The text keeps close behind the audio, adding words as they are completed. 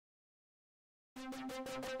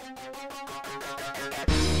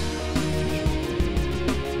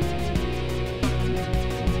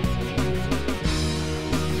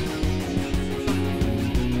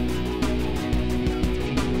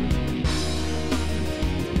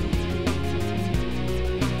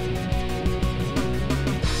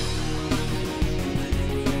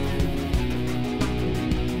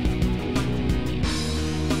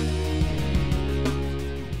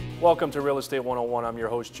Welcome to Real Estate 101. I'm your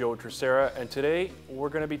host, Joe Terceira, and today we're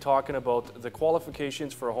going to be talking about the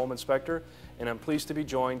qualifications for a home inspector, and I'm pleased to be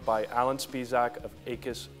joined by Allan Spisak of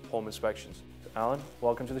ACISS Home Inspections. Allan,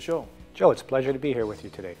 welcome to the show. Joe, it's a pleasure to be here with you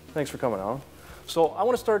today. Thanks for coming, Allan. So I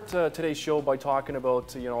want to start today's show by talking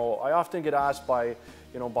about, I often get asked by,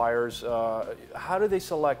 buyers, how do they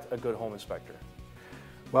select a good home inspector?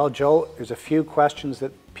 Well, Joe, there's a few questions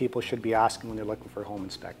that people should be asking when they're looking for a home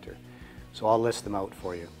inspector. So I'll list them out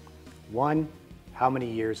for you. One, how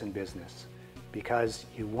many years in business? Because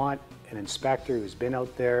you want an inspector who's been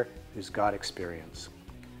out there, who's got experience.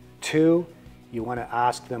 Two, you want to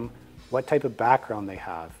ask them what type of background they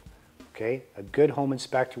have. Okay, a good home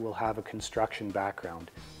inspector will have a construction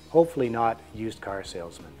background, hopefully not a used car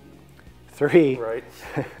salesman. Three, right.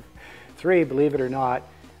 Three, believe it or not,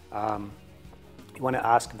 you want to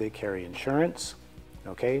ask if they carry insurance,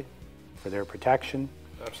 okay, for their protection.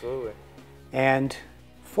 Absolutely. And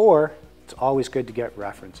four, it's always good to get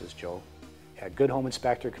references, Joe. A good home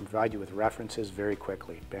inspector can provide you with references very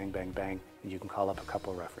quickly. Bang, bang, bang, and you can call up a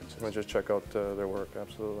couple of references. And just check out their work,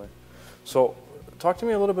 absolutely. So, talk to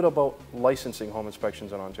me a little bit about licensing home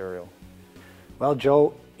inspections in Ontario. Well,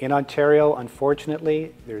 Joe, in Ontario,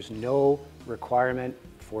 unfortunately, there's no requirement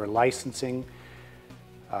for licensing.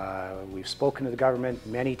 We've spoken to the government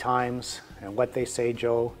many times, and what they say,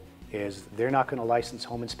 Joe, is they're not going to license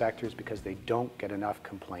home inspectors because they don't get enough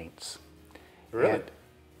complaints. Really? And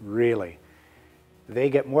really. They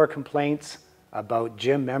get more complaints about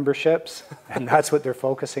gym memberships, and that's what they're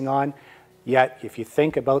focusing on. Yet, if you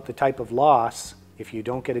think about the type of loss, if you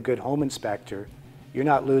don't get a good home inspector, you're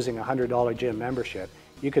not losing a $100 gym membership.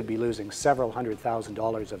 You could be losing several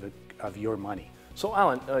 $100,000 of your money. So,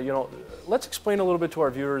 Allan, let's explain a little bit to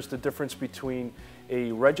our viewers the difference between a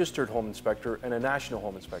registered home inspector and a national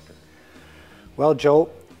home inspector. Well, Joe,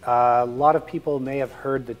 a lot of people may have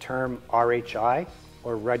heard the term RHI,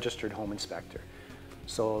 or registered home inspector.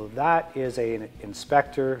 So that is an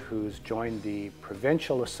inspector who's joined the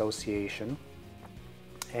provincial association,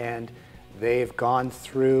 and they've gone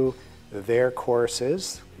through their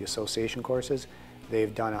courses, the association courses.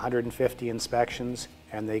 They've done 150 inspections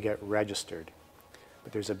and they get registered.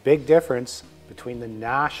 But there's a big difference between the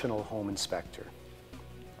national home inspector.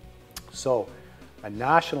 So a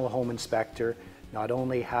national home inspector not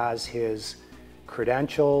only has his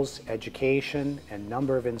credentials, education, and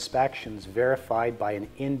number of inspections verified by an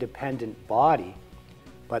independent body,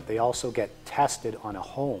 but they also get tested on a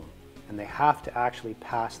home, and they have to actually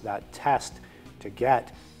pass that test to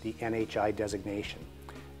get the NHI designation.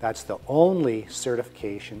 That's the only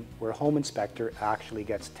certification where a home inspector actually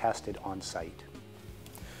gets tested on site.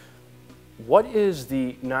 What is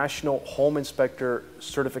the National Home Inspector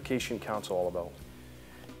Certification Council all about?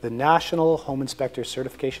 The National Home Inspector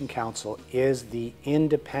Certification Council is the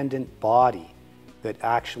independent body that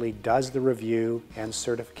actually does the review and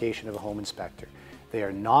certification of a home inspector. They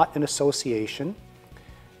are not an association.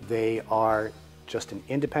 They are just an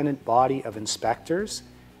independent body of inspectors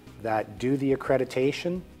that do the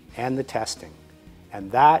accreditation and the testing.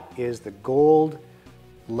 And that is the gold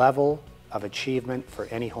level of achievement for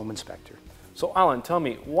any home inspector. So Allan, tell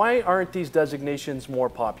me, why aren't these designations more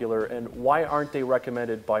popular and why aren't they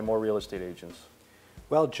recommended by more real estate agents?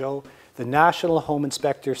 Well, Joe, the National Home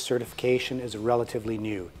Inspector Certification is relatively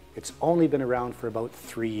new. It's only been around for about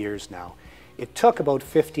 3 years now. It took about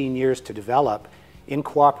 15 years to develop in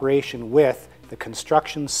cooperation with the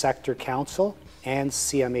Construction Sector Council and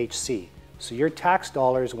CMHC. So your tax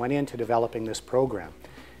dollars went into developing this program.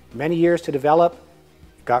 Many years to develop,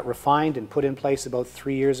 got refined and put in place about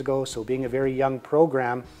 3 years ago. So being a very young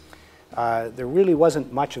program, there really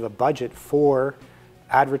wasn't much of a budget for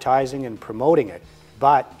advertising and promoting it,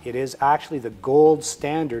 but it is actually the gold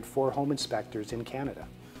standard for home inspectors in Canada.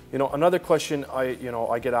 Another question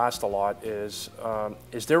I get asked a lot is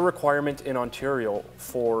there a requirement in Ontario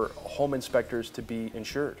for home inspectors to be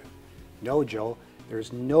insured? No, Joe.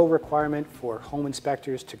 There's no requirement for home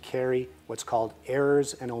inspectors to carry what's called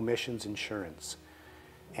errors and omissions insurance.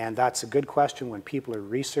 And that's a good question when people are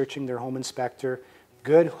researching their home inspector.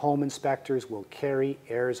 Good home inspectors will carry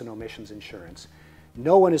errors and omissions insurance.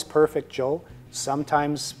 No one is perfect, Joe.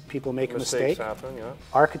 Sometimes people make a mistake. Mistakes happen, yeah.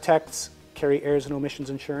 Architects carry errors and omissions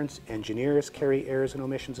insurance, engineers carry errors and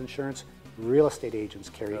omissions insurance, real estate agents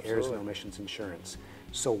carry errors and omissions insurance.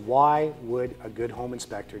 So why would a good home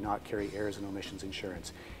inspector not carry errors and omissions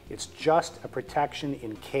insurance? It's just a protection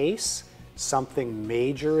in case something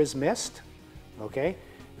major is missed, okay?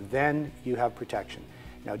 Then you have protection.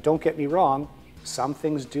 Now don't get me wrong, some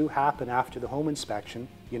things do happen after the home inspection.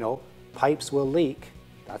 You know, pipes will leak.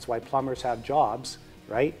 That's why plumbers have jobs,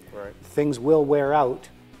 right? Right. Things will wear out,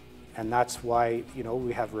 and that's why, you know,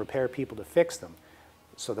 we have repair people to fix them.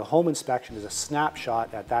 So the home inspection is a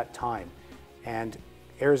snapshot at that time, and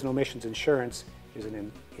errors and omissions insurance is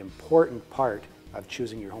an important part of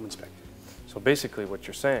choosing your home inspector. So basically what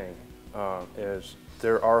you're saying is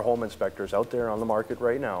there are home inspectors out there on the market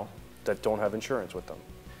right now that don't have insurance with them.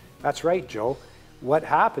 That's right, Joe. What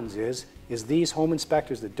happens is these home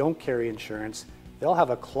inspectors that don't carry insurance, they'll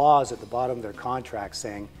have a clause at the bottom of their contract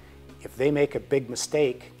saying, if they make a big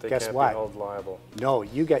mistake, guess what? They can't be held liable. No,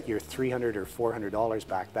 you get your $300 or $400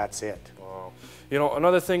 back, that's it. Wow. You know,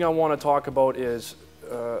 another thing I want to talk about is,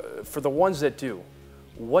 for the ones that do,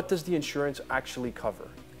 what does the insurance actually cover?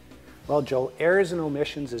 Well, Joe, errors and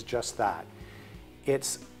omissions is just that.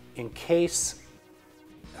 It's in case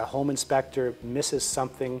a home inspector misses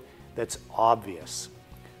something that's obvious.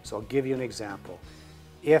 So I'll give you an example.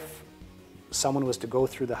 If someone was to go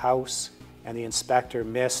through the house and the inspector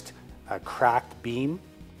missed a cracked beam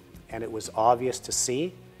and it was obvious to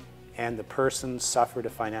see, and the person suffered a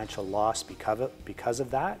financial loss because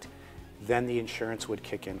of that, then the insurance would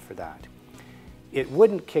kick in for that. It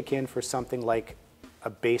wouldn't kick in for something like a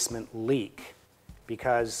basement leak,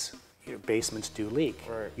 because basements do leak.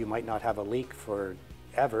 Right. You might not have a leak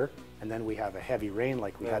forever, and then we have a heavy rain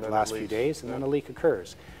like we had the last few days, and then a leak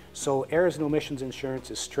occurs. So errors and omissions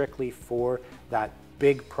insurance is strictly for that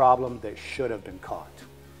big problem that should have been caught.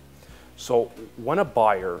 So when a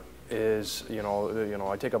buyer is,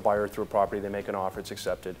 I take a buyer through a property, they make an offer, it's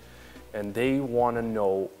accepted, and they want to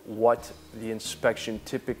know what the inspection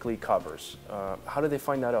typically covers. How do they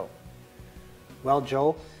find that out? Well,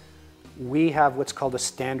 Joe, we have what's called a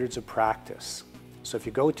standards of practice. So if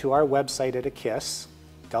you go to our website at ACISS,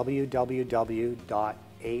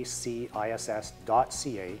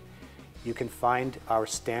 www.aciss.ca, you can find our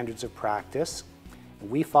standards of practice.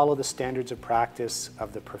 We follow the standards of practice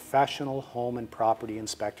of the Professional Home and Property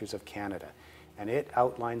Inspectors of Canada, and it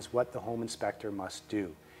outlines what the home inspector must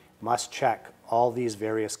do. Must check all these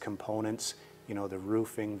various components, you know, the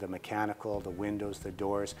roofing, the mechanical, the windows, the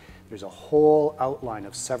doors. There's a whole outline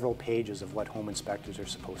of several pages of what home inspectors are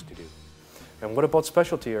supposed to do. And what about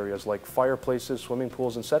specialty areas like fireplaces, swimming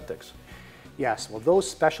pools, and septics? Yes, well, those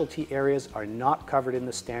specialty areas are not covered in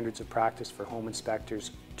the standards of practice for home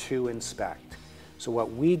inspectors to inspect. So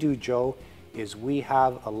what we do, Joe, is we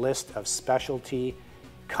have a list of specialty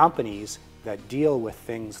companies that deal with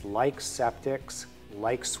things like septics,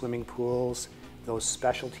 like swimming pools, those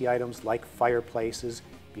specialty items like fireplaces,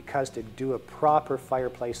 because to do a proper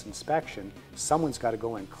fireplace inspection, someone's got to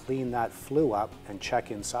go and clean that flue up and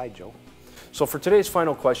check inside, Joe. So for today's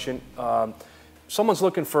final question, someone's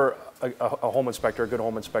looking for a home inspector, a good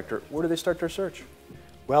home inspector. Where do they start their search?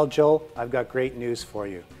 Well, Joe, I've got great news for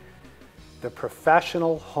you. The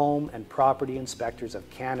Professional Home and Property Inspectors of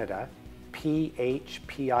Canada,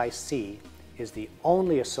 PHPIC, is the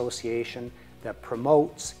only association that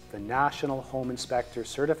promotes the National Home Inspector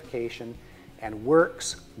Certification and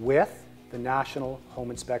works with the National Home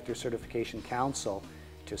Inspector Certification Council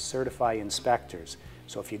to certify inspectors.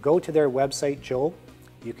 So if you go to their website, Joe,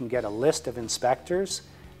 you can get a list of inspectors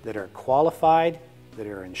that are qualified, that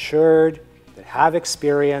are insured, that have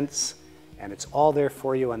experience, and it's all there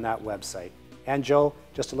for you on that website. And Joe,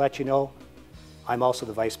 just to let you know, I'm also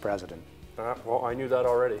the Vice President. Well, I knew that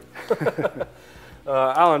already.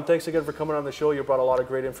 Allan, thanks again for coming on the show. You brought a lot of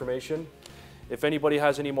great information. If anybody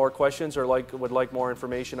has any more questions or would like more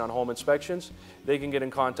information on home inspections, they can get in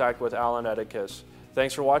contact with Allan at ACISS.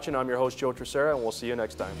 Thanks for watching. I'm your host, Joe Terceira, and we'll see you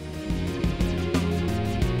next time.